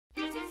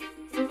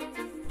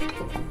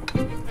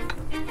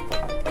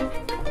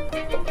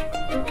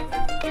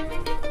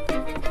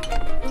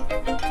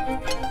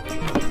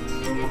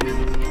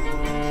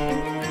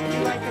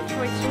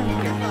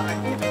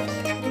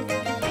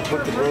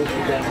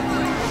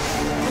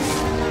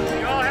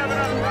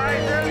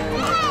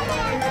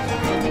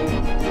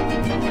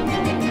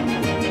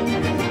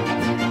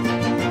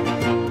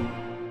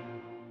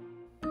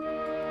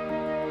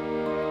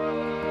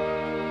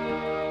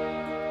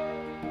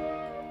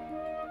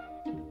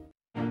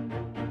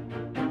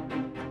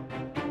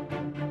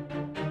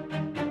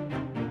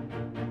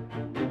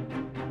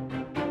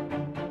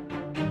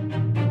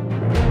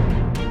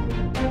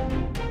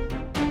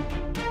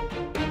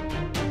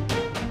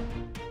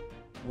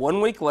1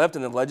 week left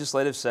in the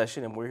legislative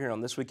session, and we're here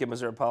on This Week in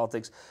Missouri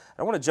Politics.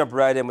 I want to jump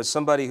right in with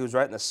somebody who's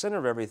right in the center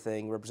of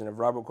everything. Representative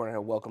Robert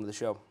Cornejo, welcome to the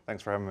show.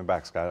 Thanks for having me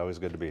back, Scott. Always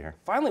good to be here.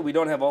 Finally, we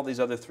don't have all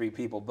these other three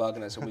people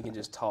bugging us, and we can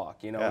just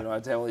talk. You know, Yeah. we don't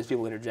have to have all these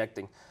people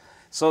interjecting.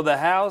 So the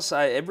House,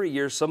 every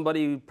year,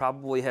 somebody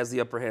probably has the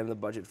upper hand in the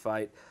budget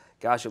fight.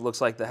 Gosh, it looks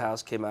like the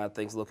House came out,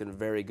 things looking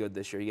very good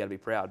this year. You got to be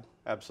proud.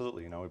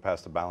 Absolutely. You know, we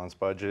passed a balanced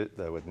budget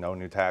with no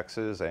new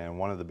taxes, and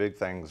one of the big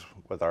things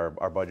with our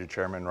budget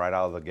chairman right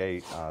out of the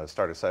gate,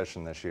 start of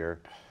session this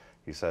year,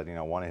 he said, you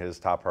know, one of his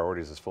top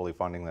priorities is fully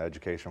funding the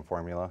education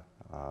formula.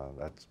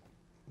 That's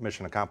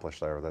mission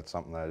accomplished there. That's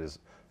something that is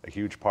a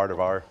huge part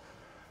of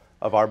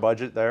our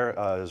budget there,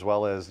 as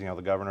well as, you know,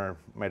 the governor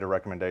made a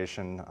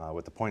recommendation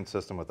with the point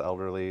system with the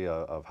elderly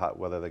of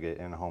whether they get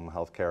in-home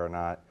health care or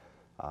not.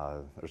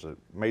 There's a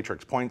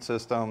matrix point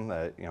system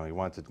that, you know, he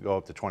wanted to go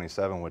up to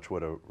 27, which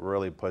would have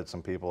really put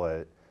some people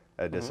at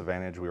a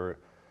disadvantage. We were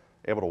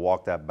able to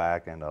walk that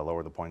back and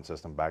lower the point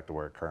system back to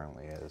where it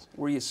currently is.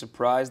 Were you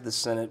surprised the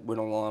Senate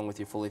went along with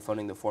you fully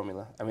funding the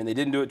formula? I mean, they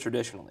didn't do it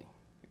traditionally.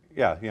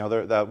 Yeah, you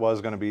know, that was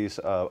going to be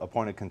a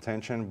point of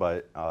contention,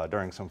 but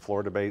during some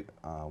floor debate,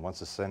 once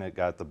the Senate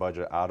got the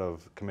budget out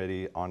of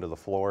committee onto the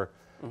floor,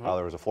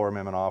 there was a floor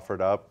amendment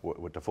offered up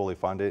to fully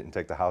fund it and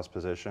take the House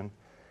position.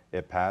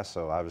 It passed,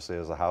 so obviously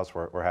as a House,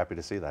 we're happy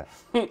to see that.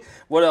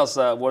 What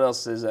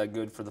else is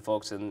good for the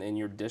folks in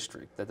your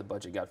district that the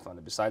budget got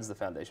funded besides the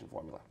foundation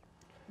formula?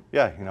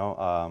 Yeah, you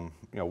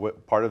know,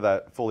 part of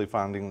that fully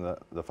funding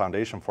the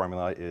foundation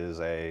formula is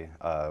a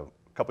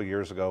couple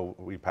years ago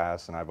we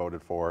passed and I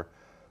voted for.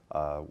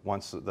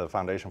 Once the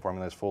foundation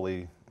formula is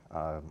fully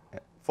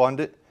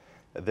funded,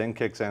 it then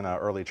kicks in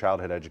early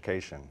childhood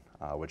education,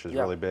 which is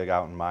really big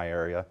out in my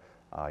area.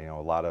 You know,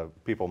 a lot of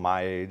people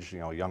my age, you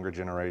know, younger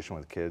generation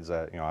with kids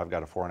that, you know, I've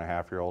got a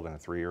 4.5-year-old and a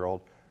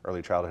 3-year-old.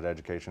 Early childhood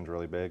education is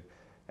really big.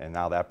 And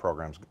now that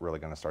program's really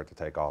going to start to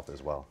take off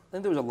as well. I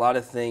think there was a lot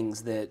of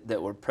things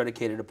that were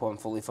predicated upon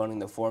fully funding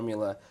the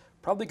formula,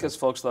 probably because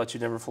folks thought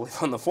you'd never fully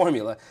fund the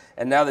formula.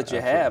 And now that you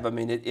have, I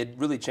mean, it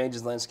really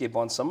changes the landscape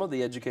on some of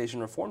the education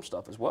reform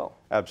stuff as well.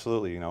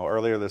 Absolutely. You know,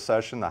 earlier this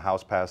session, the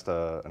House passed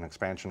an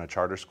expansion of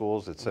charter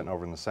schools. It's sitting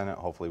over in the Senate.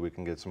 Hopefully we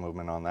can get some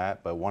movement on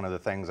that. But one of the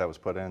things that was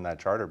put in that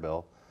charter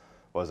bill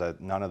was that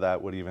none of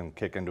that would even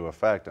kick into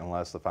effect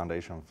unless the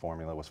foundation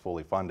formula was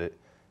fully funded.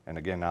 And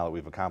again, now that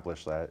we've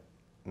accomplished that,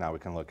 now we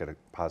can look at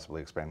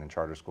possibly expanding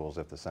charter schools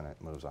if the Senate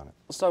moves on it.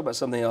 Let's talk about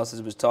something else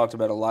that was talked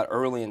about a lot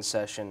early in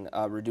session,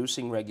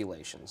 reducing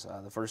regulations.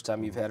 The first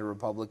time you've had a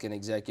Republican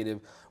executive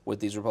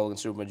with these Republican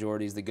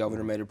supermajorities, the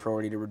governor made a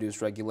priority to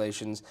reduce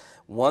regulations.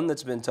 One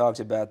that's been talked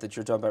about that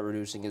you're talking about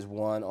reducing is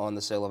one on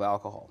the sale of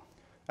alcohol.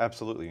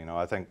 Absolutely. You know,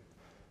 I think,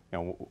 you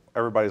know,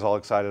 everybody's all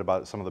excited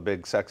about some of the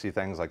big sexy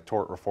things like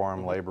tort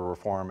reform, labor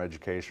reform,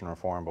 education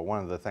reform, but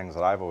one of the things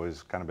that I've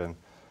always kind of been,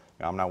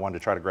 I'm not one to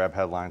try to grab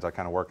headlines. I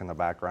kind of work in the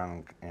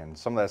background, and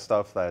some of that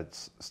stuff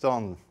that's still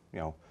on, you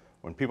know,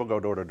 when people go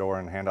door to door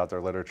and hand out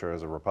their literature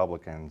as a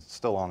Republican,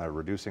 still on there,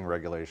 reducing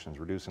regulations,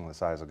 reducing the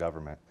size of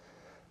government.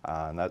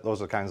 And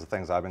those are the kinds of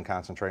things I've been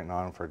concentrating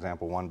on. For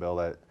example, one bill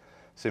that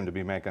seemed to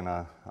be making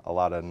a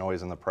lot of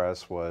noise in the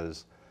press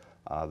was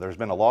there's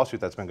been a lawsuit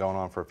that's been going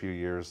on for a few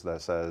years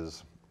that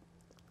says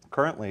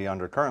currently,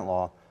 under current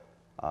law,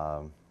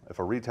 if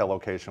a retail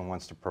location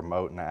wants to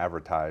promote and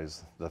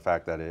advertise the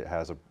fact that it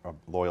has a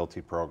loyalty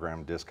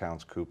program,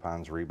 discounts,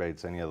 coupons,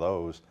 rebates, any of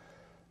those,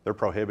 they're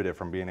prohibited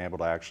from being able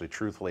to actually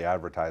truthfully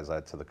advertise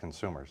that to the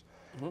consumers.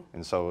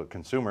 And so a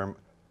consumer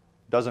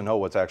doesn't know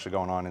what's actually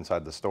going on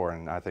inside the store.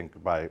 And I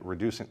think by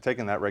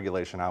taking that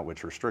regulation out,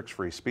 which restricts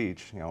free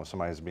speech, you know,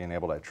 somebody's being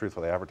able to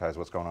truthfully advertise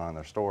what's going on in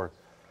their store,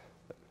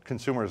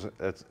 consumers,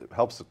 it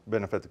helps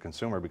benefit the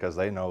consumer because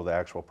they know the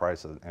actual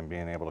price and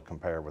being able to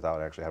compare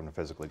without actually having to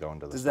physically go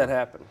into the store. Does that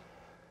happen?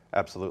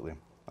 Absolutely.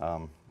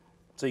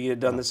 So you get it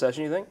done this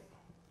session, you think?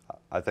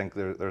 I think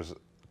there's a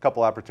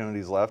couple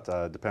opportunities left,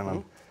 depending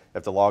on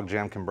if the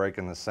logjam can break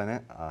in the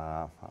Senate.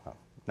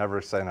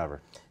 Never say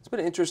never. It's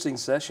been an interesting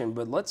session,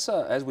 but let's,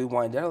 as we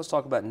wind down, let's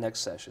talk about next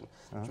session.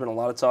 There's been a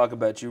lot of talk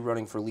about you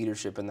running for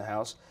leadership in the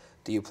House.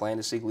 Do you plan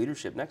to seek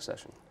leadership next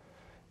session?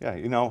 Yeah,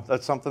 you know,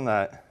 that's something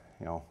that,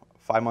 you know,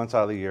 5 months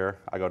out of the year,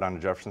 I go down to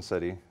Jefferson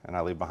City and I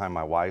leave behind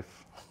my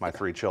wife, my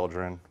 3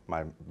 children,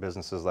 my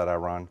businesses that I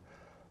run.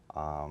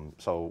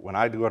 So when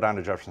I do go down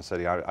to Jefferson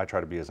City, I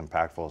try to be as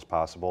impactful as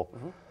possible.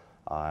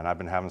 And I've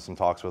been having some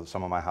talks with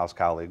some of my House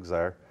colleagues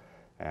there.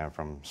 And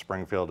from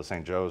Springfield to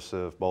St.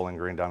 Joseph, Bowling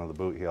Green down to the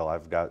Boot Heel,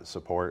 I've got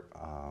support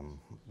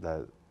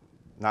that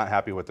not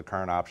happy with the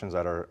current options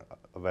that are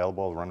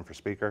available running for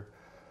Speaker.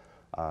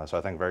 So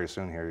I think very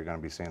soon here you're going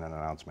to be seeing an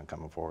announcement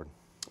coming forward.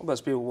 Well,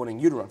 that's people wanting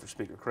you to run for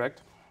Speaker,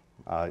 correct?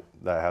 That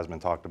has been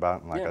talked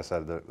about, and like I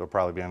said, there'll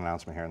probably be an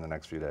announcement here in the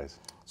next few days.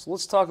 So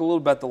let's talk a little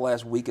about the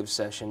last week of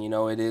session. You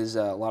know, it is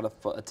a lot of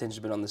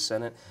attention been on the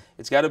Senate.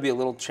 It's got to be a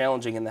little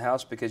challenging in the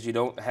House because you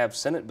don't have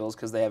Senate bills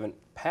because they haven't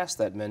passed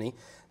that many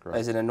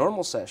as in a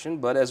normal session.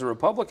 But as a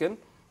Republican,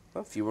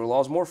 well, fewer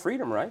laws, more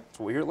freedom, right? That's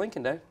what we hear at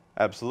Lincoln Day.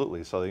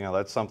 Absolutely. So, you know,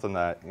 that's something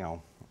that, you know,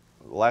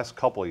 the last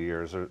couple of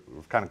years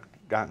we've kind of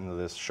gotten to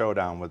this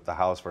showdown with the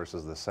House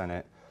versus the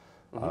Senate,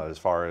 as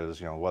far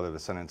as whether the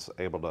Senate's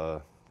able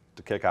to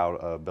kick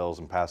out bills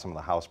and pass some of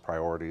the House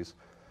priorities.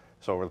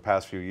 So over the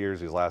past few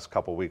years, these last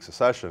couple weeks of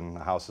session, the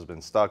House has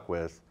been stuck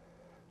with,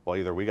 well,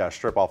 either we got to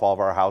strip off all of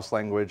our House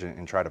language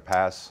and try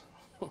to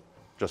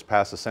just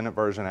pass the Senate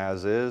version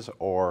as is,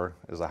 or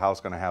is the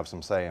House going to have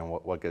some say in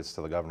what gets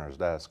to the governor's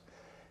desk?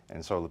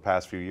 And so the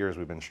past few years,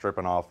 we've been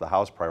stripping off the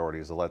House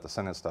priorities to let the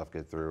Senate stuff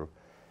get through.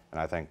 And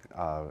I think,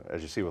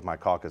 as you see with my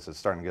caucus, it's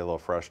starting to get a little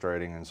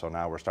frustrating. And so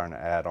now we're starting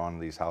to add on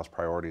these House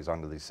priorities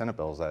onto these Senate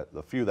bills, that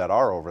the few that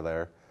are over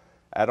there,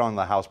 add on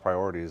the House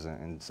priorities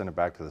and send it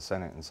back to the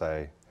Senate and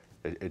say,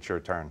 it's your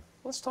turn.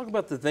 Let's talk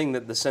about the thing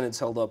that the Senate's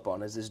held up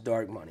on, is this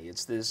dark money.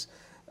 It's this,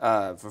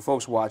 for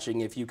folks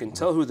watching, if you can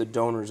tell who the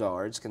donors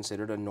are, it's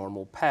considered a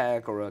normal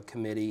PAC or a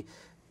committee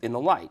in the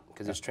light,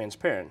 because it's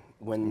transparent.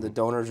 When the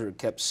donors are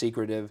kept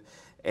secretive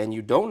and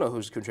you don't know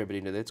who's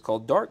contributing to it, it's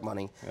called dark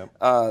money.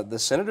 Yep. The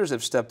senators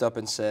have stepped up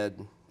and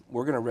said,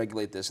 we're going to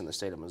regulate this in the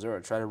state of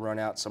Missouri, try to run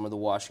out some of the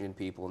Washington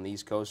people and the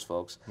East Coast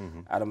folks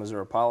out of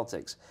Missouri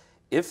politics.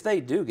 If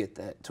they do get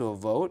that to a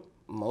vote,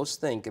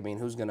 most think,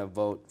 who's going to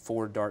vote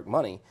for dark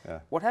money? Yeah.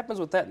 What happens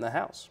with that in the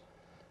House?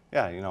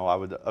 Yeah, I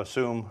would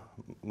assume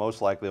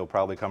most likely it'll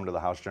probably come to the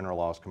House General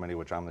Laws Committee,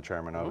 which I'm the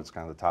chairman of. It's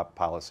kind of the top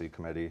policy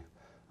committee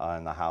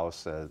in the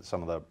House.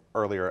 Some of the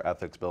earlier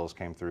ethics bills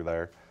came through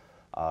there.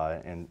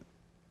 And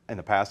in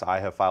the past, I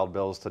have filed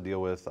bills to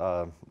deal with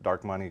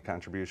dark money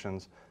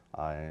contributions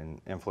and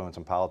influence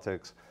in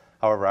politics.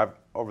 However,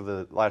 over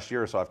the last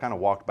year or so, I've kind of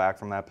walked back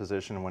from that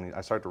position when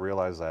I start to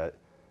realize that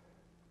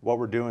what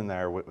we're doing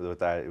there with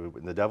that,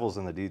 the devil's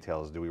in the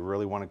details. Do we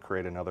really want to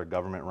create another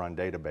government-run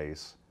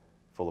database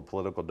full of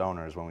political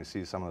donors when we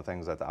see some of the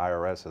things that the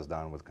IRS has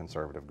done with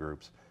conservative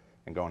groups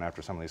and going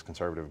after some of these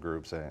conservative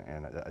groups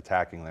and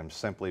attacking them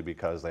simply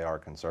because they are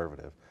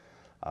conservative?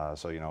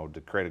 So,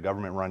 to create a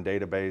government-run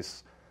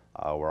database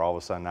where all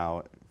of a sudden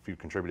now, if you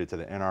contributed to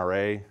the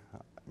NRA,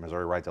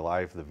 Missouri Right to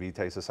Life, the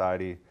Vitae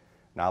Society,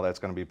 now that's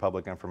going to be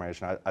public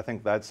information. I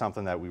think that's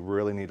something that we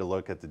really need to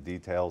look at the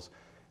details.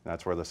 And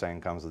that's where the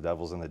saying comes, the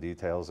devil's in the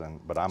details.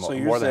 But I'm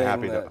more than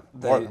happy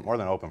more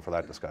than open for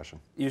that discussion.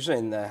 You're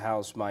saying the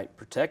House might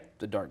protect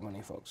the dark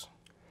money folks?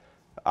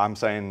 I'm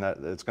saying that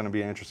it's going to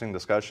be an interesting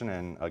discussion,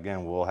 and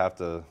again, we'll have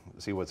to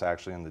see what's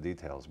actually in the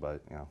details.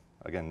 But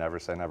again, never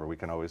say never. We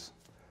can always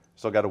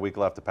still got a week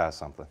left to pass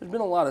something. There's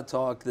been a lot of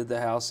talk that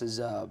the House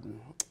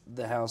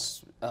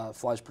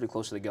flies pretty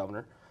close to the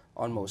governor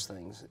on most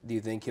things. Do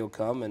you think he'll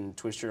come and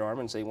twist your arm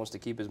and say he wants to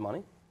keep his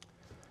money?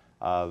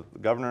 The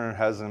governor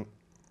hasn't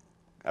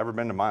ever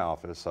been to my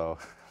office, so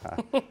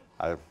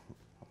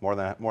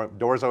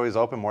doors always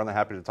open. More than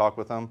happy to talk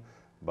with them,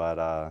 but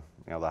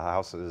the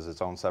House is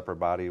its own separate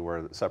body.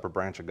 We're a separate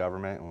branch of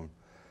government,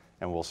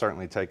 and we'll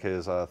certainly take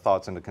his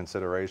thoughts into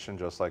consideration,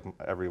 just like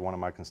every one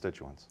of my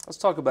constituents. Let's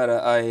talk about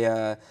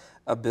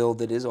a bill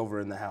that is over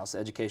in the House, the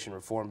education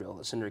reform bill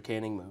that Senator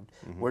Canning moved.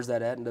 Where's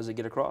that at, and does it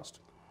get across?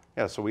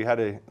 Yeah, so we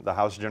had the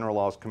House General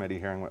Laws Committee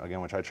hearing,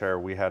 again, which I chair.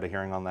 We had a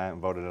hearing on that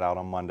and voted it out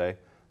on Monday.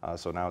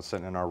 So now it's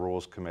sitting in our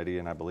Rules Committee,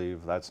 and I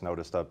believe that's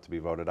noticed up to be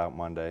voted out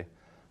Monday.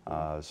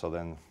 So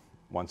then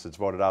once it's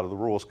voted out of the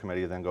Rules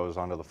Committee, it then goes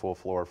onto the full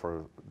floor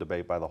for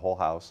debate by the whole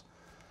House.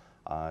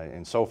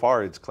 And so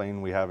far it's clean.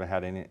 We haven't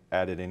had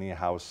added any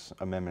House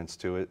amendments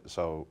to it.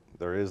 So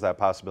there is that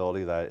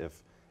possibility that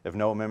if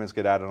no amendments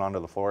get added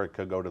onto the floor, it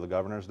could go to the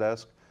governor's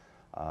desk.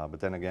 But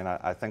then again,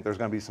 I think there's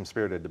going to be some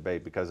spirited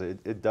debate because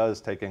it does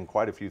take in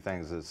quite a few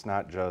things. It's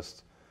not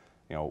just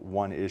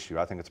one issue.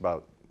 I think it's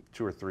about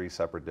 2 or 3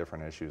 separate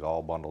different issues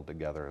all bundled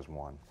together as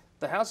one.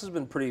 The House has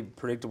been pretty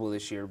predictable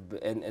this year,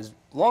 and as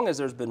long as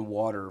there's been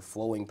water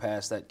flowing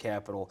past that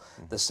Capitol,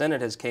 the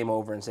Senate has came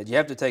over and said, you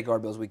have to take our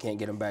bills, we can't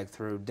get them back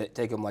through,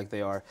 take them like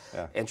they are,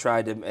 and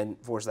tried to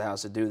force the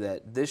House to do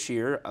that. This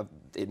year,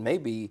 it may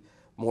be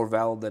more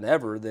valid than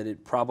ever that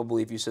it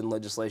probably, if you send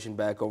legislation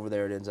back over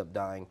there, it ends up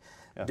dying.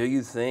 Yeah. Do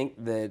you think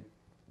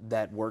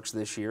that works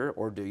this year,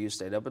 or do you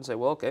stay up and say,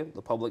 well, okay,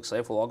 the public's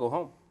safe, we'll all go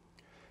home?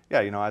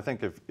 Yeah, I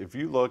think if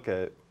you look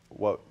at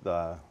what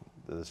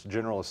this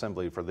General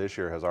Assembly for this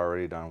year has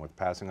already done with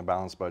passing a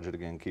balanced budget,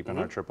 again, keeping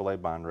our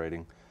AAA bond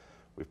rating.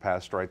 We've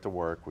passed right to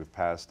work. We've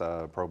passed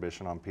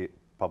prohibition on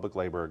public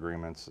labor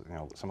agreements,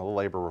 some of the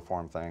labor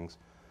reform things.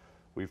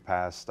 We've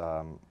passed,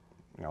 a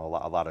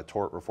lot of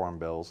tort reform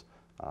bills,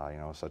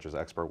 such as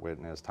expert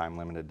witness,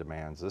 time-limited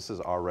demands. This has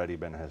already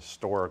been a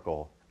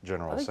historical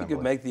General Assembly. I think you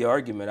could make the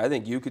argument. I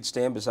think you could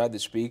stand beside the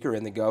Speaker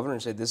and the Governor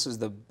and say this is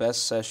the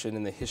best session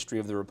in the history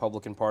of the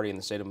Republican Party in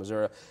the state of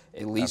Missouri,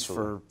 at least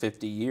for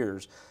 50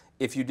 years,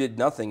 if you did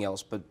nothing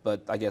else,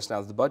 but I guess now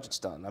that the budget's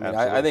done.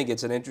 I think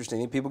it's an interesting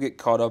thing. People get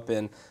caught up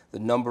in the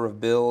number of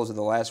bills in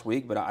the last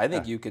week, but I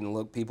think you can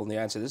look people in the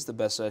eye and say this is the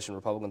best session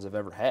Republicans have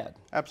ever had.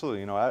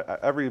 Absolutely.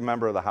 Every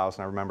member of the House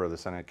and every member of the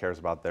Senate cares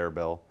about their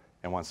bill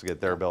and wants to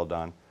get their bill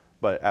done.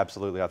 But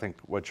absolutely, I think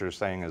what you're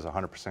saying is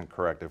 100%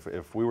 correct.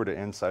 If we were to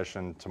end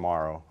session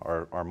tomorrow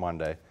or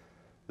Monday,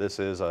 this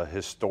is a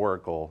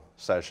historical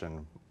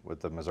session with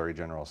the Missouri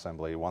General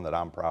Assembly, one that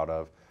I'm proud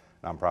of.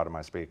 I'm proud of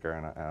my speaker,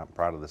 and I'm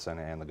proud of the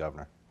Senate and the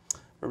governor.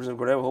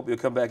 Representative Cornejo, I hope you'll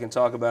come back and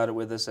talk about it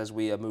with us as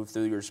we move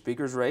through your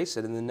speaker's race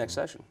and in the next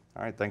session.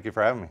 All right, thank you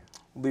for having me.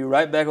 We'll be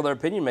right back with our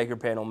opinion maker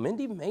panel.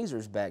 Mindy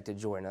Mazur's back to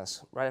join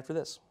us right after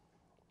this.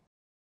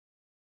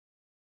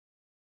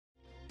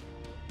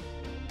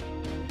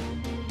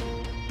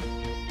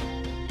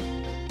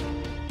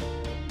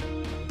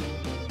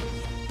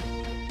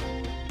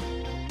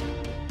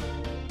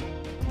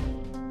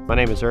 My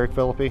name is Eric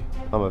Philippi.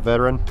 I'm a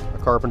veteran, a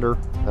carpenter,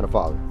 and a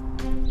father.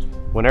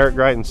 When Eric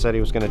Greitens said he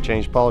was going to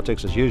change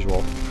politics as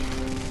usual,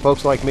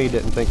 folks like me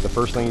didn't think the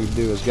first thing he'd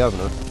do as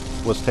governor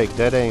was take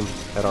dead aim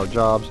at our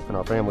jobs and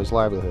our families'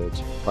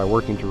 livelihoods by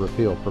working to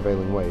repeal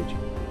prevailing wage.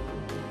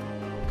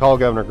 Call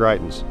Governor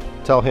Greitens.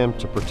 Tell him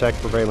to protect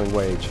prevailing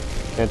wage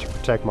and to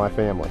protect my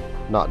family,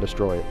 not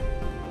destroy it.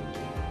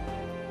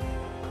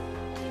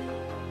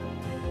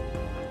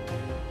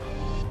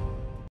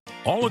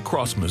 All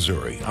across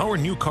Missouri, our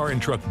new car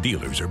and truck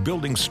dealers are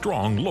building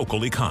strong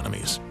local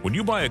economies. When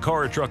you buy a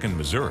car or truck in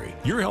Missouri,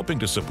 you're helping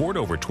to support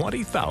over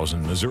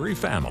 20,000 Missouri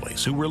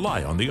families who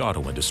rely on the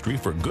auto industry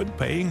for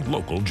good-paying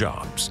local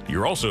jobs.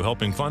 You're also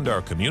helping fund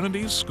our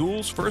communities,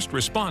 schools, first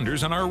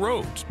responders, and our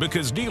roads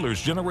because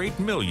dealers generate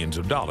millions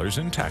of dollars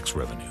in tax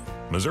revenue.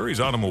 Missouri's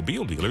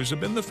automobile dealers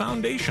have been the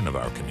foundation of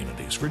our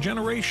communities for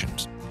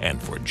generations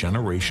and for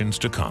generations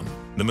to come.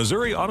 The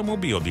Missouri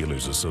Automobile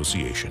Dealers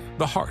Association,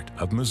 the heart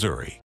of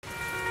Missouri.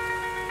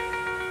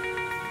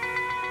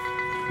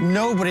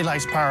 Nobody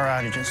likes power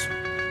outages,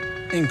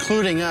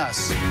 including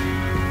us.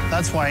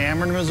 That's why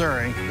Ameren,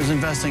 Missouri is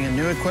investing in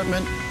new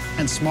equipment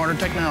and smarter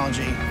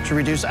technology to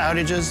reduce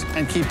outages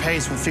and keep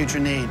pace with future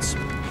needs.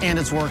 And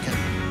it's working.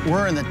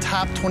 We're in the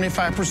top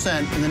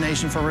 25% in the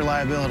nation for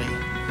reliability.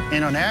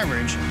 And on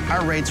average,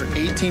 our rates are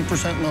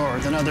 18% lower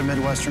than other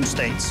Midwestern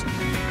states.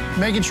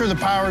 Making sure the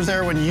power's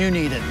there when you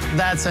need it.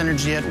 That's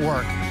energy at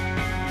work.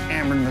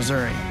 Ameren,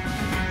 Missouri.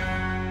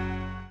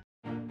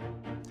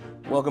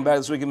 Welcome back to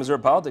This Week in Missouri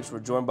Politics.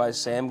 We're joined by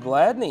Sam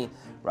Gladney,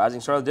 rising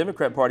star of the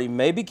Democrat Party.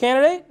 Maybe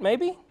candidate?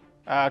 Maybe?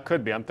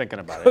 Could be. I'm thinking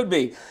about it. Could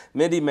be.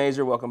 Mindy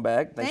Mazur, welcome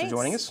back. Thanks for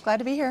joining us. Glad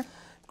to be here.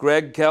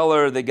 Gregg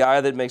Keller, the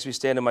guy that makes me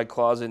stand in my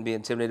closet and be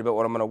intimidated about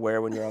what I'm going to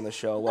wear when you're on the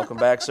show. Welcome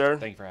back, sir.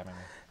 Thank you for having me.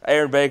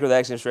 Aaron Baker, the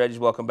Axiom Strategies.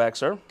 Welcome back,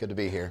 sir. Good to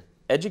be here.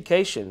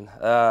 Education.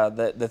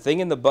 The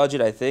thing in the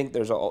budget, I think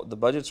the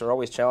budgets are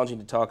always challenging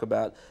to talk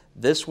about.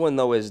 This one,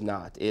 though, is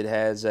not. It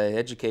has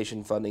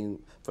education funding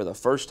for the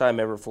first time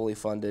ever fully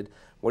funded.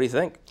 What do you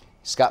think?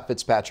 Scott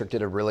Fitzpatrick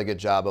did a really good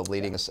job of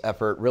leading this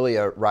effort, really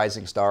a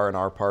rising star in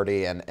our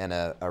party and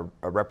a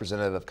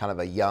representative of kind of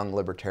a young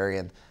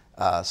libertarian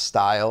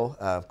style.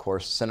 Of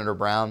course, Senator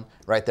Brown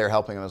right there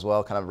helping him as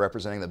well, kind of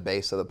representing the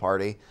base of the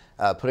party,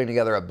 putting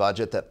together a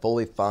budget that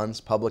fully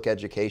funds public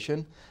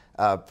education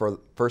for the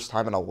first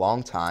time in a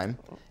long time.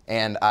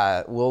 And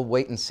we'll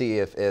wait and see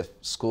if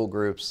school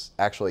groups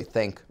actually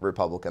thank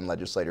Republican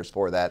legislators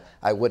for that.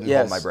 I wouldn't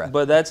hold my breath.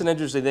 But that's an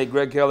interesting thing.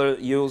 Gregg Keller,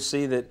 you'll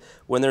see that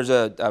when there's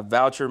a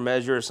voucher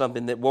measure or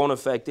something that won't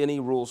affect any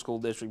rural school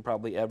district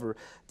probably ever,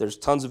 there's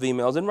tons of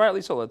emails, and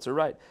rightly so, that's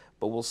right.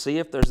 But we'll see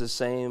if there's the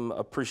same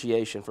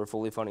appreciation for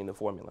fully funding the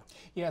formula.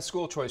 Yeah,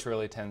 school choice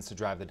really tends to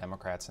drive the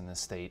Democrats in this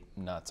state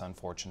nuts,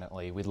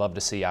 unfortunately. We'd love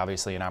to see,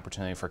 obviously, an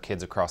opportunity for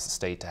kids across the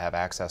state to have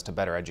access to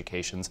better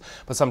educations,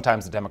 but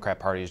sometimes the Democrat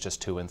Party is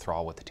just too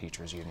enthralled with the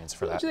teachers' unions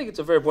for that. I think it's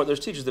a fair point. There's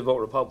teachers that vote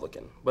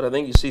Republican, but I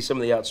think you see some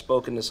of the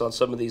outspokenness on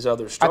some of these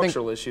other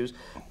structural issues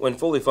when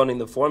fully funding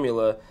the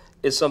formula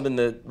is something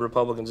that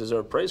Republicans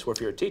deserve praise for if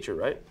you're a teacher,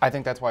 right? I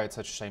think that's why it's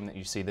such a shame that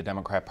you see the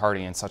Democrat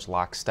Party in such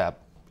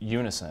lockstep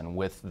unison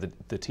with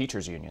the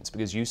teachers unions,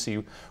 because you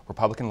see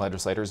Republican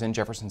legislators in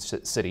Jefferson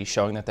City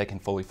showing that they can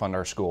fully fund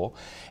our school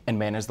and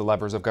manage the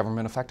levers of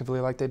government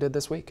effectively like they did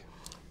this week.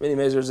 Mindy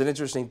Mazur, there's an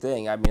interesting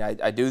thing. I mean,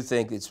 I do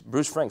think it's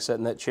Bruce Frank sat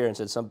in that chair and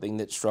said something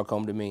that struck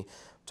home to me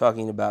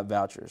talking about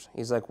vouchers.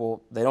 He's like,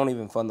 well, they don't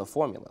even fund the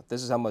formula.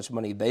 This is how much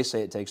money they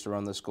say it takes to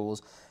run the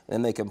schools, and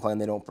then they complain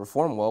they don't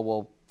perform well.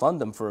 Well,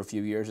 fund them for a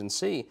few years and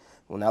see.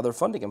 Well, now they're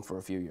funding them for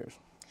a few years.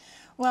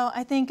 Well,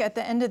 I think at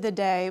the end of the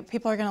day,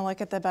 people are going to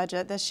look at the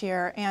budget this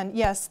year, and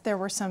yes, there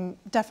were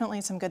definitely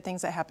some good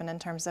things that happened in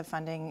terms of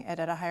funding it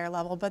at a higher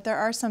level, but there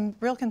are some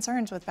real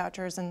concerns with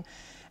vouchers and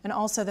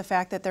also the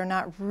fact that they're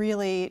not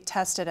really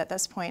tested at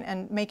this point,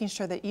 and making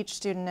sure that each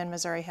student in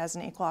Missouri has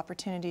an equal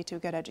opportunity to a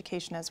good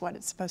education is what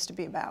it's supposed to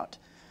be about.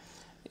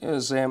 You know,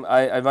 Sam,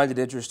 I find it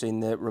interesting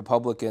that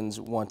Republicans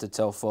want to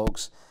tell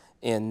folks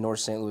in North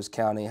St. Louis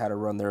County how to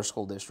run their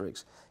school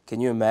districts. Can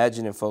you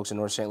imagine if folks in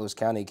North St. Louis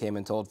County came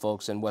and told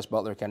folks in West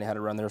Butler County how to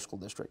run their school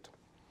district?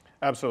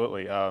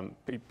 Absolutely.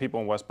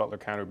 People in West Butler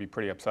County would be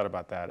pretty upset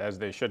about that, as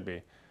they should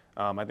be.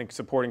 I think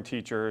supporting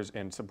teachers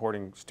and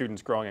supporting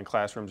students growing in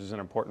classrooms is an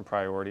important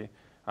priority.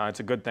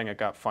 It's a good thing it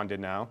got funded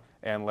now,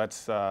 and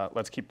let's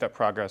keep that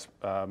progress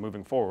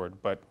moving forward.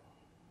 But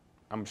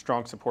I'm a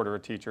strong supporter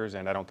of teachers,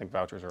 and I don't think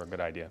vouchers are a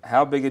good idea.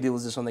 How big a deal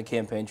is this on the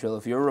campaign trail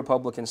if you're a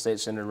Republican state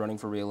senator running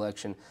for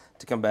re-election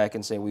to come back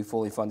and say we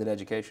fully funded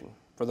education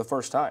for the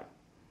first time?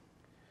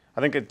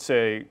 I think it's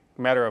a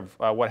matter of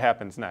what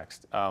happens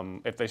next.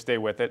 If they stay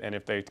with it and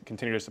if they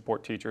continue to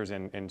support teachers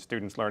and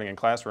students learning in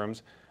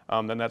classrooms,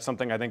 then that's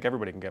something I think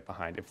everybody can get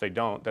behind. If they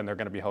don't, then they're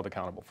going to be held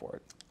accountable for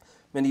it.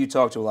 Mindy, you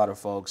talk to a lot of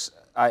folks.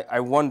 I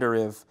wonder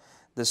if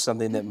this is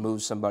something that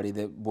moves somebody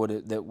that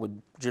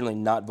would generally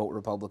not vote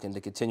Republican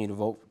to continue to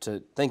vote,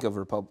 to think of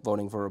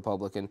voting for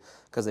Republican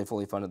because they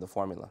fully funded the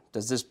formula.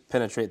 Does this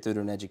penetrate through to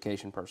an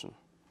education person?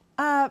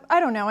 I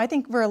don't know. I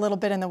think we're a little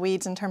bit in the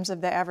weeds in terms of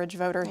the average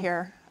voter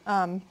here.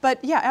 But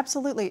yeah,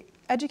 absolutely.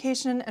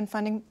 Education and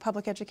funding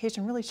public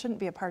education really shouldn't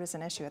be a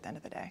partisan issue at the end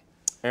of the day.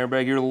 Aaron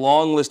Gregg, your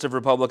long list of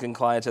Republican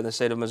clients in the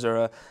state of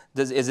Missouri,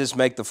 is this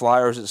make the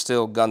fly, or is it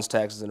still guns,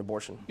 taxes, and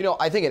abortion? You know,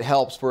 I think it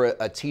helps for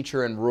a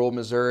teacher in rural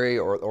Missouri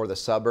or the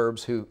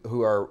suburbs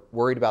who are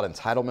worried about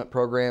entitlement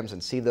programs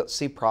and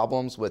see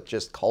problems with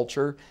just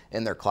culture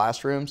in their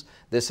classrooms.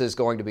 This is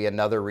going to be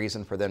another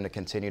reason for them to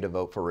continue to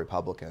vote for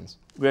Republicans.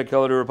 Gregg,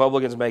 Keller, do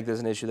Republicans make this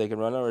an issue they can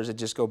run on, or does it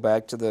just go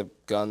back to the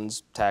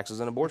guns,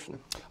 taxes, and abortion?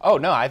 Oh,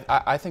 no,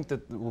 I think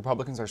that the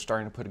Republicans are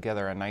starting to put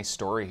together a nice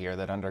story here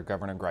that under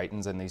Governor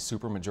Greitens and these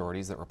super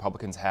majorities that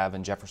Republicans have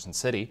in Jefferson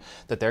City,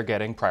 that they're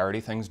getting priority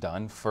things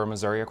done for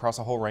Missouri across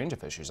a whole range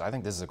of issues. I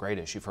think this is a great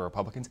issue for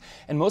Republicans.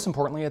 And most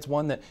importantly, it's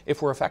one that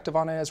if we're effective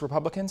on it as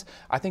Republicans,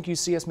 I think you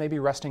see us maybe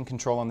wresting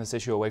control on this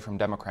issue away from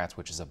Democrats,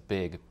 which is a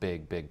big,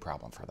 big, big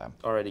problem for them.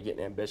 Already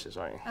getting ambitious,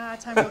 aren't you?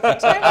 Time will tell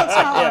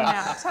on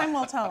that. Time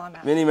will tell on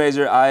that. Mindy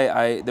Mazur,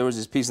 there was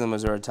this piece in the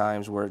Missouri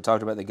Times where it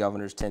talked about the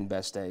governor's 10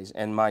 best days,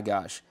 and my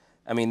gosh,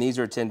 I mean, these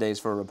are 10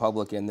 days for a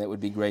Republican that would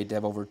be great to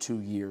have over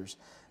 2 years.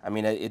 I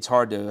mean, it's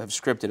hard to have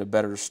scripted a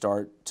better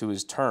start to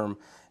his term.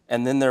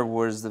 And then there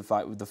was the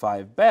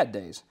 5 bad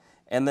days,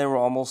 and they were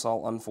almost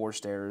all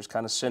unforced errors,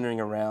 kind of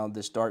centering around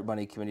this dark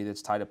money committee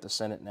that's tied up the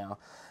Senate now.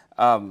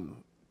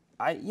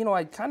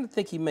 I kind of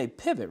think he may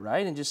pivot,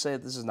 right, and just say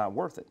that this is not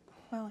worth it.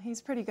 Well,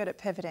 he's pretty good at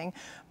pivoting.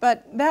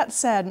 But that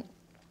said,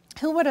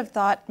 who would have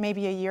thought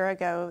maybe a year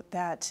ago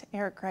that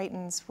Eric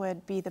Greitens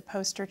would be the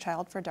poster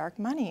child for dark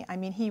money? I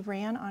mean, he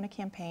ran on a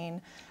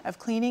campaign of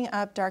cleaning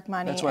up dark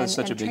money That's why it's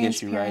such a big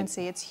issue, right?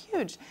 transparency. It's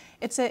huge.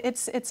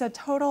 It's a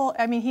total.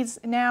 I mean, he's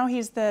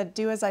the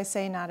do as I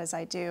say, not as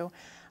I do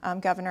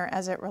governor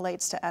as it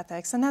relates to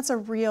ethics, and that's a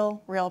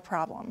real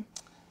problem.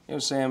 You know,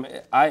 Sam,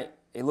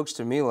 it looks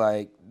to me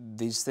like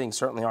these things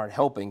certainly aren't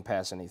helping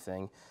pass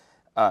anything.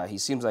 He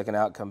seems like an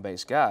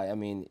outcome-based guy. I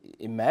mean,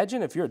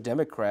 imagine if you're a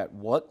Democrat,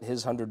 what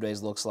his 100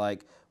 days looks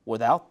like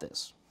without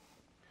this.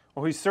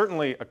 Well, he's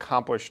certainly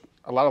accomplished,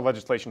 a lot of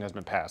legislation has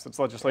been passed. It's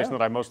legislation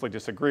that I mostly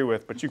disagree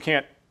with, but you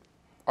can't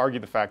argue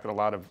the fact that a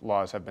lot of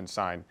laws have been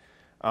signed.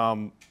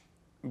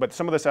 But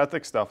some of this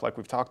ethics stuff, like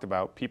we've talked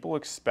about, people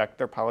expect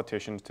their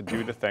politicians to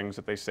do the things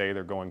that they say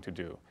they're going to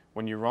do.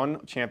 When you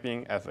run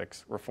championing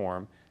ethics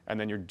reform, and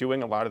then you're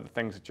doing a lot of the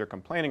things that you're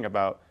complaining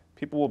about,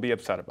 people will be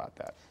upset about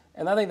that.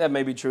 And I think that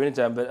may be true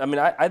anytime, but I mean,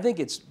 I think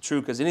it's true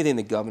because anything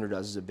the governor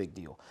does is a big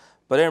deal.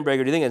 But Aaron Gregg,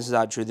 do you think it's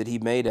not true that he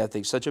made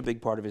ethics such a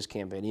big part of his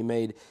campaign? He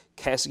made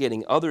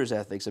castigating others'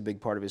 ethics a big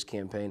part of his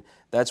campaign.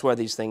 That's why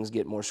these things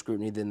get more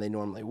scrutiny than they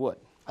normally would.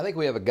 I think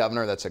we have a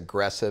governor that's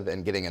aggressive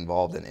and getting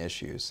involved in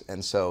issues,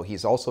 and so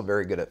he's also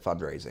very good at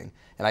fundraising.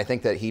 And I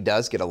think that he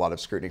does get a lot of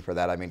scrutiny for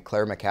that. I mean,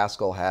 Claire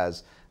McCaskill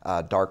has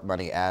dark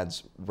money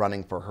ads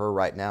running for her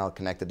right now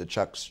connected to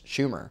Chuck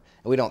Schumer,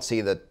 and we don't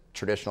see the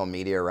traditional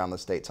media around the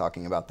state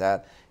talking about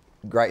that.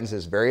 Greitens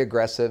is very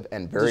aggressive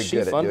and very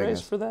good at doing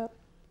this. Does she fundraise for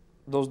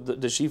that?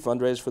 Does she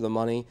fundraise for the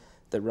money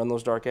that run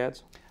those dark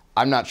ads?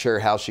 I'm not sure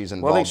how she's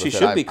involved with it. Well, I think she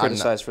should be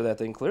criticized for that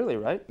thing, clearly,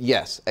 right?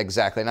 Yes,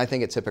 exactly. And I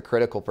think it's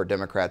hypocritical for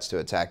Democrats to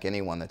attack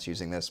anyone that's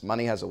using this.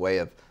 Money has a way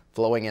of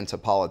flowing into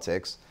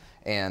politics,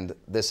 and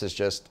this is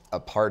just a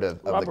part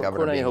of the governor being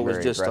very aggressive. Cornejo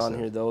was just on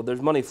here, though.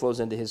 There's money flows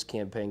into his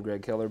campaign,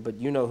 Gregg Keller, but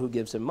you know who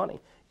gives him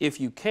money. If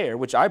you care,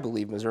 which I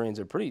believe Missourians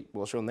are pretty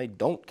well shown they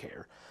don't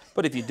care,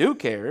 but if you do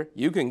care,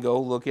 you can go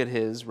look at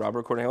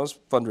Robert Cornejo's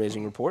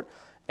fundraising report,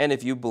 and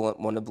if you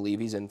want to believe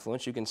he's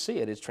influenced, you can see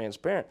it. It's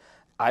transparent.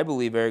 I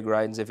believe Eric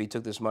Greitens, if he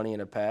took this money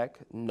in a PAC,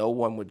 no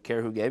one would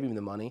care who gave him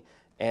the money,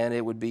 and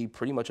it would be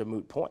pretty much a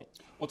moot point.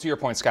 Well, to your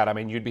point, Scott, I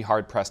mean, you'd be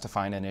hard-pressed to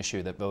find an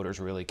issue that voters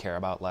really care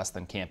about less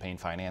than campaign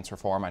finance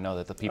reform. I know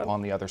that the people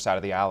on the other side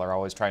of the aisle are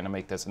always trying to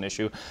make this an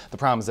issue. The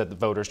problem is that the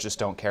voters just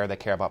don't care. They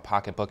care about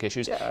pocketbook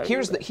issues. Yeah,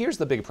 here's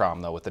the big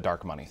problem, though, with the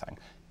dark money thing.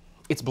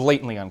 It's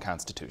blatantly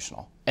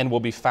unconstitutional and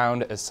will be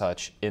found as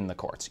such in the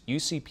courts. You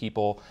see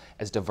people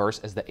as diverse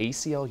as the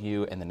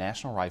ACLU and the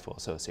National Rifle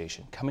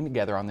Association coming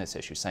together on this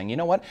issue saying, you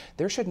know what,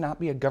 there should not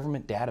be a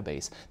government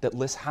database that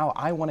lists how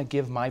I want to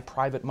give my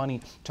private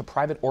money to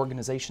private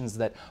organizations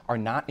that are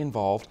not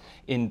involved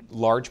in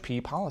large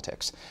P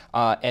politics.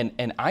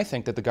 And I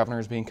think that the governor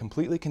is being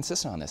completely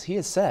consistent on this. He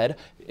has said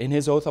in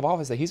his oath of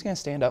office that he's going to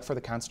stand up for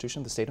the Constitution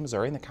of the state of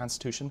Missouri and the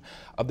Constitution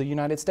of the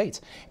United States.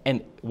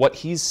 And what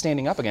he's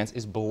standing up against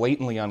is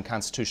blatantly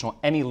unconstitutional.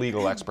 Any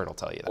legal expert will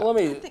tell you that.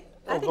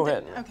 Well, go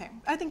ahead. Okay.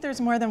 I think there's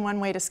more than one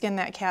way to skin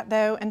that cat,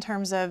 though, in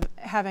terms of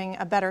having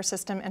a better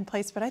system in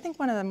place. But I think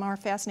one of the more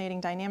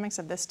fascinating dynamics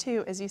of this,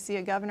 too, is you see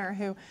a governor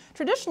who,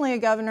 traditionally a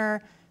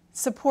governor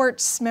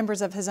supports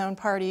members of his own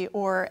party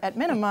or at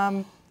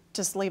minimum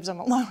just leaves them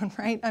alone,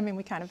 right? I mean,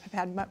 we kind of have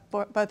had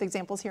both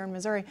examples here in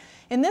Missouri.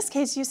 In this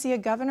case, you see a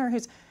governor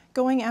who's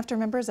going after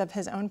members of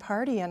his own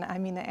party, and I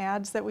mean the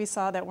ads that we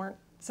saw that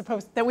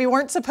we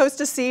weren't supposed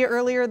to see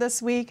earlier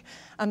this week,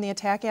 the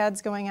attack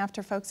ads going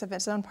after folks of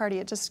his own party,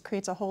 it just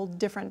creates a whole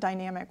different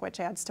dynamic,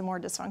 which adds to more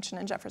dysfunction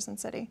in Jefferson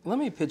City. Let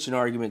me pitch an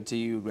argument to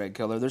you, Gregg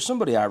Keller. There's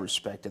somebody I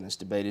respect in this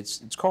debate.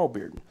 It's Carl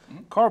Bearden.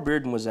 Carl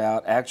Bearden was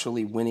out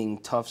actually winning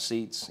tough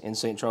seats in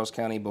St. Charles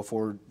County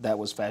before that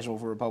was fashionable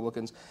for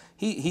Republicans.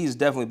 He's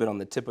definitely been on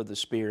the tip of the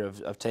spear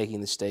of taking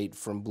the state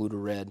from blue to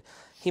red.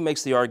 He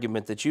makes the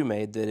argument that you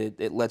made that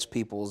it lets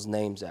people's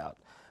names out.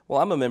 Well,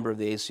 I'm a member of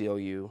the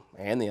ACLU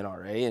and the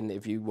NRA, and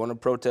if you want to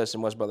protest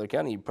in West Butler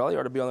County, you probably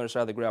ought to be on the other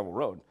side of the gravel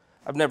road.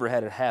 I've never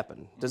had it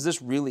happen. Does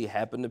this really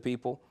happen to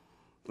people?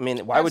 I mean,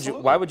 why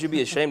would you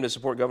be ashamed to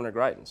support Governor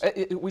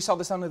Greitens? We saw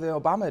this under the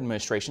Obama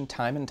administration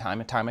time and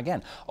time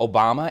again.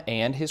 Obama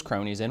and his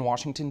cronies in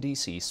Washington,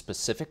 D.C.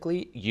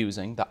 specifically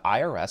using the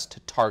IRS to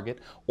target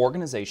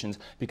organizations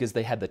because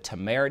they had the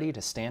temerity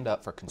to stand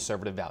up for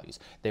conservative values.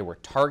 They were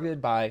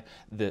targeted by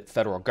the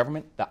federal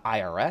government. The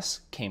IRS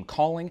came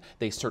calling.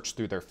 They searched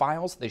through their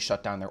files. They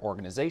shut down their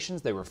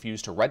organizations. They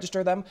refused to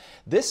register them.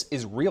 This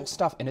is real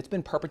stuff, and it's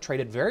been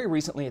perpetrated very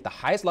recently at the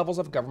highest levels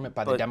of government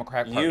by the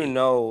Democrat Party. You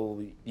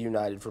know,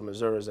 United for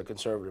Missouri is a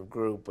conservative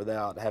group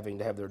without having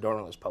to have their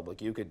donor list public.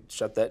 You could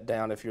shut that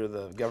down if you're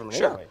the government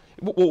anyway.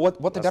 Well,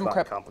 what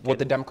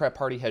the Democrat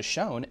Party has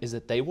shown is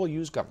that they will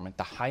use government,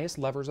 the highest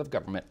levers of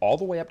government, all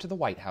the way up to the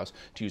White House,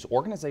 to use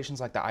organizations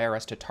like the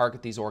IRS to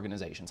target these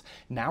organizations.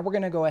 Now we're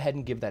going to go ahead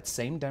and give that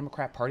same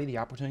Democrat Party the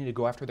opportunity to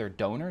go after their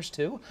donors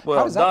too? Well,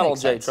 how does that Donald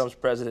make J. sense? Trump's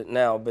president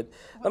now, but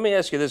let me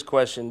ask you this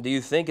question. Do you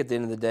think at the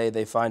end of the day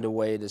they find a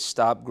way to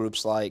stop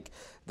groups like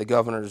the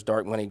governor's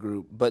dark money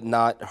group, but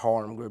not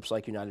harm groups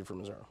like United for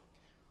Missouri?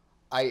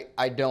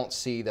 I don't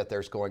see that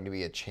there's going to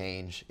be a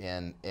change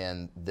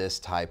in this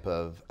type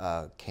of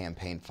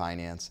campaign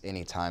finance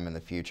anytime in the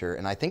future.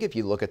 And I think if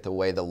you look at the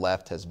way the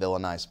left has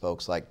villainized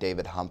folks like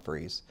David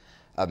Humphreys,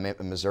 a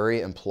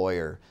Missouri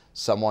employer,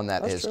 someone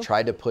that has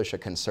tried to push a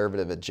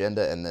conservative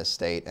agenda in this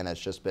state and has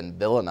just been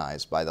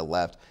villainized by the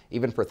left,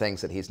 even for things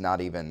that he's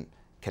not even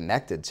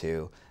connected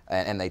to,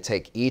 and they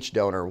take each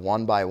donor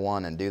one by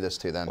one and do this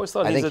to them.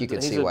 I think you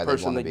could see why they want to be.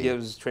 He's a person that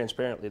gives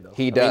transparently, though.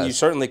 He does. I mean, you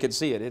certainly could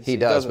see it. He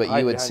does, but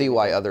you would see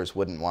why others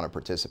wouldn't want to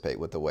participate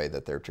with the way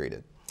that they're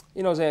treated.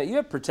 You know, Zan, you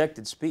have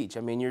protected speech.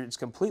 I mean, it's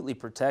completely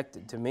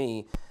protected. To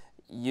me,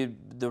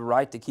 the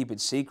right to keep it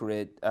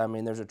secret, I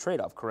mean, there's a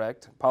trade-off,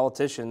 correct?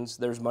 Politicians,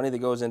 there's money that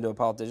goes into a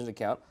politician's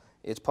account.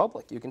 It's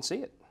public. You can see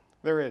it.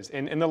 There is.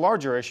 And the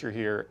larger issue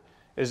here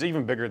is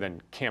even bigger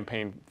than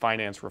campaign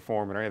finance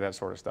reform and any of that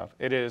sort of stuff.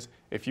 It is,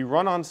 if you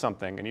run on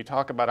something and you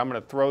talk about, I'm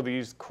going to throw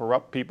these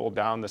corrupt people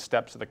down the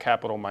steps of the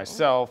Capitol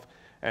myself,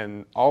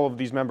 and all of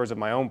these members of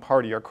my own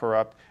party are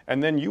corrupt,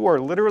 and then you are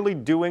literally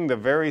doing the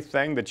very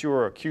thing that you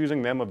are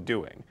accusing them of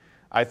doing.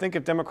 I think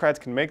if Democrats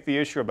can make the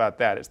issue about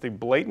that, it's the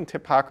blatant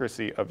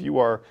hypocrisy of you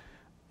are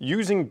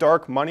using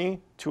dark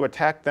money to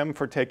attack them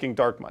for taking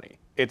dark money.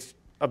 It's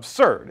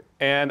absurd.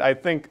 And I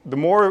think the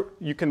more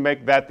you can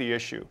make that the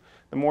issue,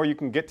 the more you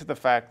can get to the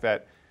fact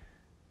that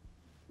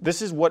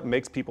this is what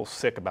makes people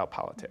sick about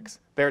politics.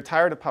 They're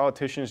tired of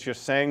politicians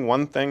just saying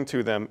one thing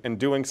to them and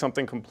doing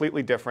something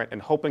completely different and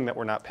hoping that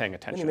we're not paying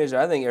attention. Mindy Mazur,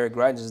 I think Eric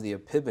Greitens is the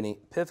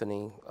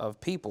epiphany of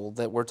people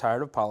that were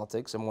tired of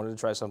politics and wanted to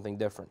try something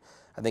different.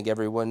 I think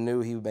everyone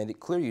knew, he made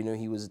it clear, you knew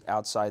he was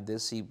outside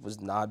this, he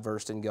was not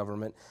versed in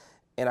government,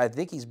 and I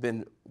think he's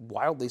been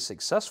wildly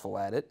successful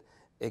at it,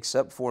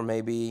 except for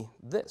maybe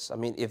this. I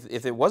mean,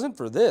 if it wasn't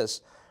for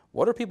this,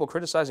 what are people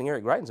criticizing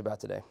Eric Greitens about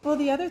today? Well,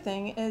 the other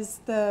thing is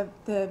the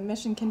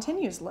Mission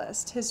Continues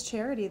list, his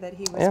charity that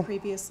he was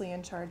previously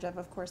in charge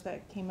of course,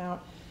 that came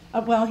out.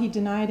 Well, he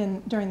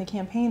denied during the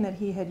campaign that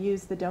he had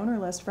used the donor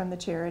list from the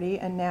charity,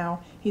 and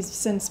now he's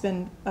since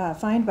been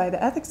fined by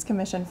the Ethics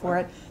Commission for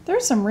it.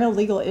 There's some real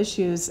legal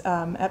issues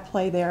at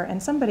play there,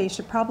 and somebody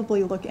should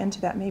probably look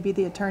into that, maybe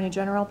the Attorney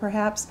General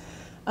perhaps,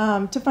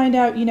 to find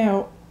out, you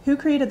know, who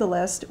created the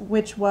list,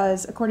 which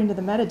was, according to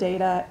the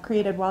metadata,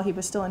 created while he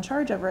was still in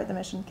charge over at the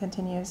Mission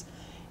Continues.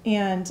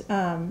 And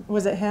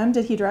was it him?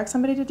 Did he direct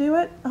somebody to do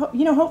it?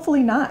 You know,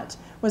 hopefully not.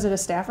 Was it a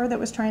staffer that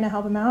was trying to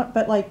help him out?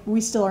 But like,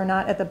 we still are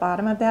not at the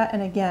bottom of that.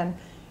 And again,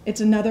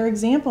 it's another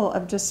example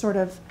of just sort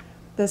of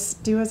this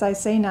do as I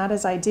say, not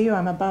as I do.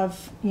 I'm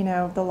above, you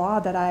know, the law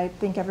that I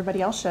think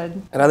everybody else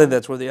should. And I think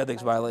that's where the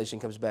ethics violation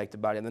comes back to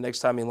bite him. The next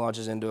time he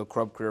launches into a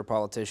corrupt career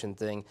politician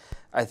thing,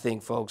 I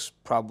think folks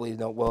probably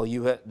know, well,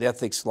 the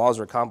ethics laws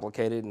are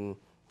complicated and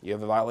you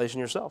have a violation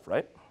yourself,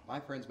 right? My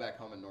friends back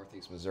home in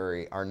Northeast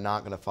Missouri are not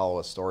going to follow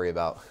a story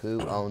about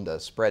who owned a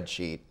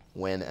spreadsheet,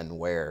 when and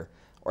where,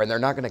 and they're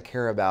not going to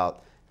care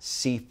about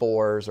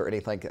C4s or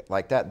anything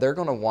like that. They're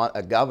going to want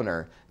a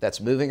governor that's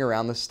moving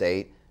around the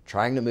state,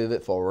 trying to move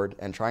it forward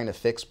and trying to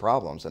fix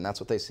problems, and that's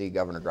what they see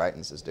Governor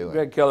Greitens is doing.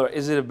 Gregg Keller,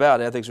 is it about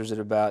ethics or is it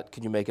about,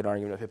 can you make an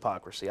argument of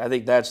hypocrisy? I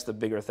think that's the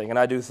bigger thing, and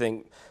I do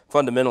think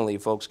fundamentally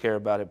folks care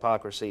about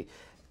hypocrisy.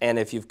 And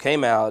if you've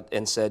came out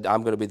and said,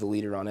 I'm going to be the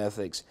leader on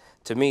ethics,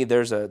 to me,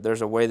 there's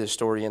a way the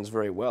story ends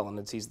very well, and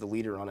it's he's the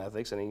leader on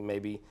ethics, and he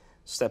maybe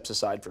steps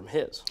aside from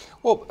his.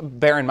 Well,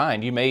 bear in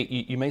mind, you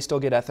may still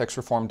get ethics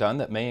reform done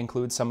that may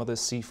include some of the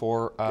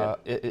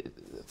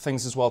C4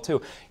 things as well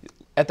too.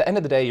 At the end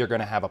of the day, you're going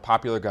to have a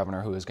popular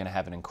governor who is going to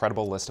have an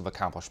incredible list of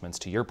accomplishments.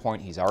 To your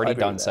point, he's already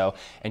done so,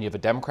 and you have a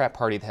Democrat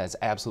Party that has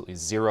absolutely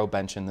zero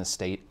bench in the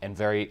state and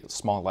very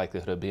small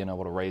likelihood of being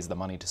able to raise the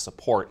money to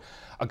support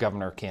a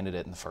governor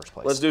candidate in the first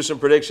place. Let's do some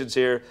predictions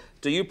here.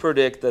 Do you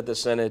predict that the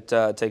Senate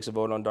takes a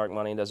vote on dark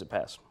money and does it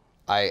pass?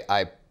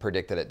 I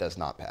predict that it does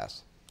not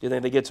pass. Do you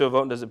think they get to a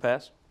vote and does it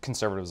pass?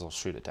 Conservatives will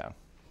shoot it down.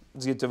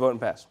 Let's get to a vote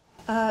and pass.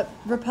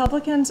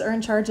 Republicans are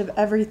in charge of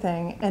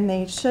everything, and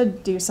they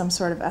should do some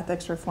sort of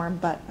ethics reform,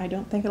 but I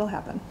don't think it'll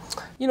happen.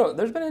 You know,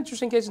 there's been an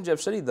interesting case in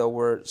Jeff City, though,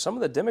 where some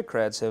of the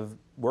Democrats have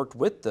worked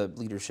with the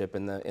leadership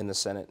in the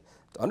Senate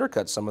to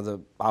undercut some of the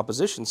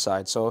opposition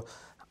side. So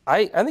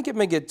I think it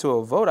may get to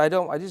a vote.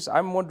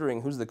 I'm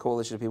wondering who's the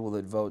coalition of people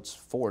that votes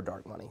for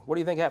dark money. What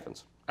do you think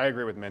happens? I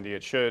agree with Mindy.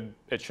 It should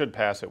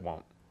pass. It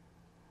won't.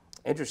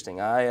 Interesting.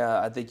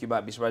 I think you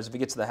might be surprised if it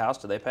gets to the House.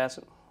 Do they pass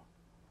it?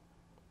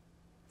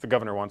 If the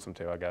governor wants them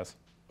to, I guess.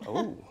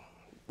 Oh,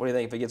 what do you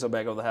think? If it gets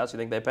back over the House, you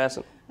think they pass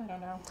it? I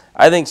don't know.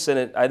 I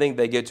think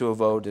they get to a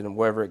vote, and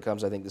wherever it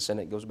comes, I think the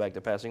Senate goes back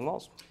to passing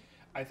laws.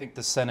 I think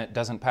the Senate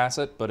doesn't pass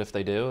it, but if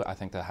they do, I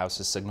think the House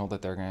has signaled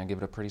that they're going to give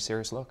it a pretty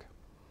serious look.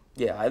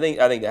 Yeah, I think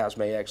the House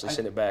may actually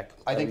send it back.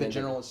 I think the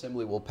General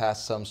Assembly will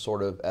pass some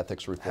sort of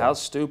ethics reform. How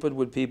stupid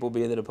would people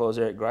be that oppose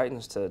Eric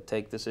Greitens to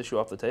take this issue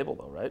off the table,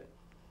 though, right?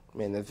 I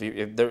mean, if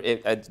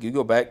you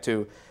go back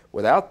to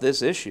without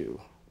this issue,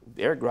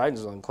 Eric Greitens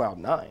is on cloud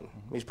 9.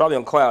 He's probably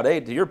on cloud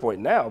 8 to your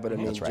point now, but I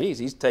mean, geez,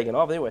 he's taking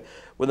off anyway.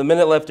 With a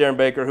minute left, Aaron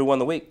Baker, who won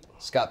the week?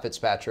 Scott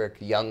Fitzpatrick,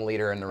 young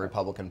leader in the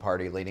Republican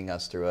Party, leading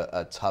us through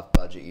a tough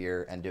budget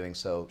year and doing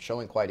so,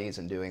 showing quite ease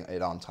and doing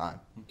it on time.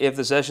 If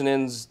the session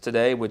ends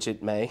today, which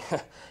it may,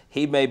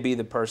 he may be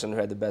the person who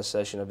had the best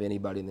session of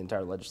anybody in the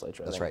entire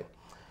legislature. That's right.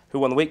 Who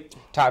won the week?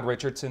 Todd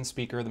Richardson,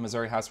 Speaker of the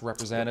Missouri House of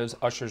Representatives,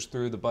 ushers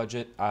through the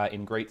budget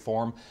in great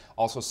form.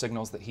 Also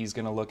signals that he's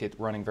going to look at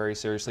running very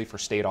seriously for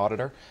state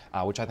auditor,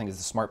 which I think is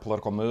a smart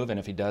political move. And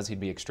if he does,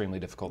 he'd be extremely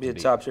difficult to beat. Be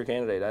a top-tier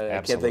candidate.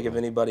 I can't think of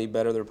anybody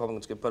better the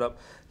Republicans could put up.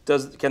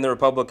 Can the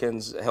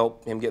Republicans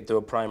help him get through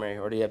a primary,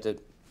 or do you have to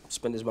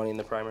spend his money in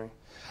the primary?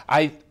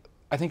 I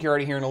think you're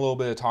already hearing a little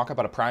bit of talk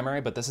about a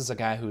primary, but this is a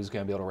guy who's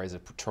going to be able to raise a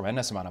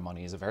tremendous amount of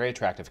money. He's a very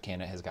attractive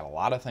candidate, has got a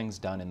lot of things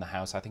done in the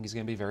House. I think he's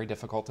going to be very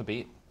difficult to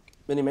beat.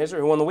 Mindy Mazur,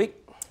 who won the week?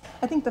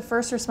 I think the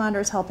first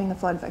responders helping the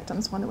flood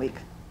victims won the week.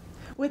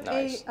 With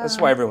nice. That's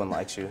why everyone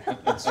likes you.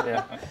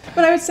 Yeah.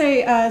 But I would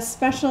say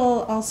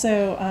special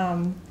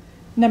also,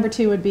 number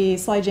 2 would be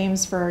Sly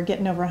James for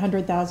getting over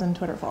 100,000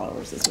 Twitter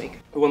followers this week.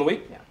 Who won the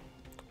week? Yeah.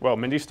 Well,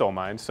 Mindy stole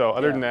mine. So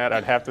other than that,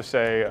 I'd have to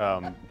say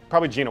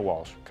probably Gina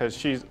Walsh, because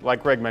she's,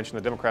 like Greg mentioned,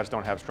 the Democrats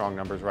don't have strong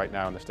numbers right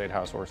now in the State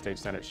House or State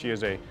Senate. She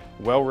is a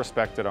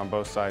well-respected on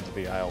both sides of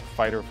the aisle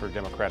fighter for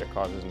Democratic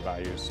causes and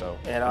values. So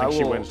I think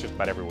she wins just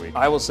about every week.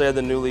 I will say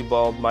the newly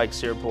bald Mike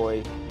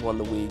Searpoy won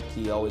the week.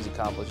 He always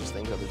accomplishes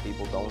things other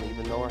people don't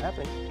even know are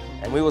happening.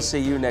 And we will see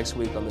you next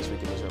week on This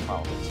Week in Missouri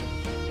Politics.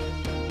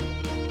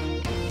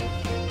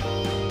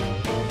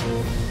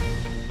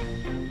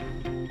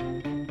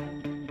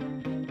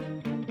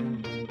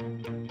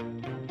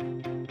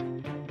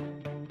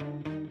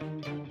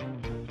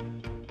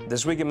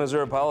 This Week in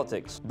Missouri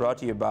Politics, brought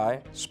to you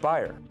by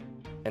Spire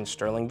and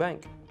Sterling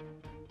Bank.